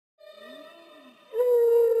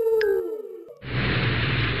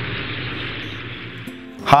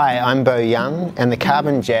Hi, I'm Beau and the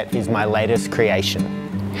Carbon Jet is my latest creation.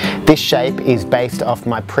 This shape is based off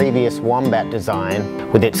my previous Wombat design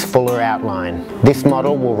with its fuller outline. This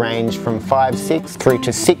model will range from 5'6" through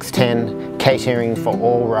to 6'10", catering for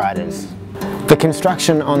all riders. The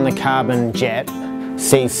construction on the Carbon Jet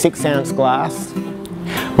sees 6-ounce glass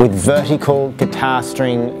with vertical guitar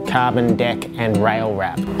string, carbon deck and rail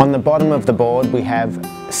wrap. On the bottom of the board we have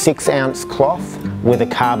 6-ounce cloth with a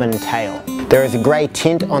carbon tail. There is a grey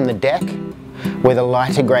tint on the deck with a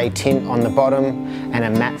lighter grey tint on the bottom and a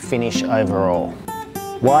matte finish overall.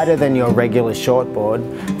 Wider than your regular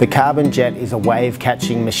shortboard, the Carbon Jet is a wave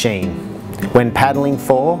catching machine. When paddling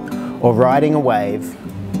for or riding a wave,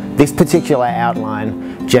 this particular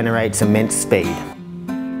outline generates immense speed.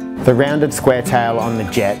 The rounded square tail on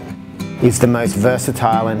the Jet is the most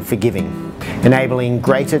versatile and forgiving, enabling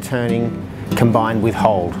greater turning combined with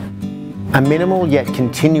hold. A minimal yet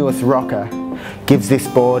continuous rocker gives this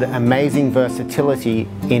board amazing versatility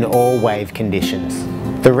in all wave conditions.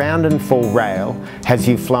 The round and full rail has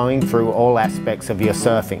you flowing through all aspects of your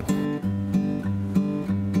surfing.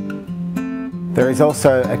 There is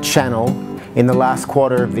also a channel in the last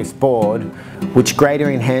quarter of this board which greater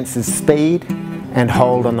enhances speed and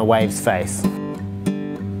hold on the wave's face.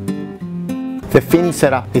 The fin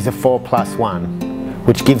setup is a 4+1,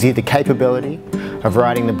 which gives you the capability of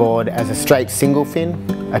riding the board as a straight single fin,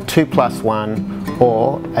 a 2+1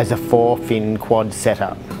 or as a 4-fin quad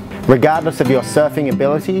setup. Regardless of your surfing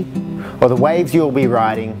ability or the waves you will be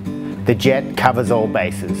riding, the Jet covers all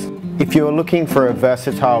bases. If you are looking for a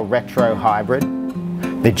versatile retro hybrid,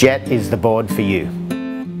 the Jet is the board for you.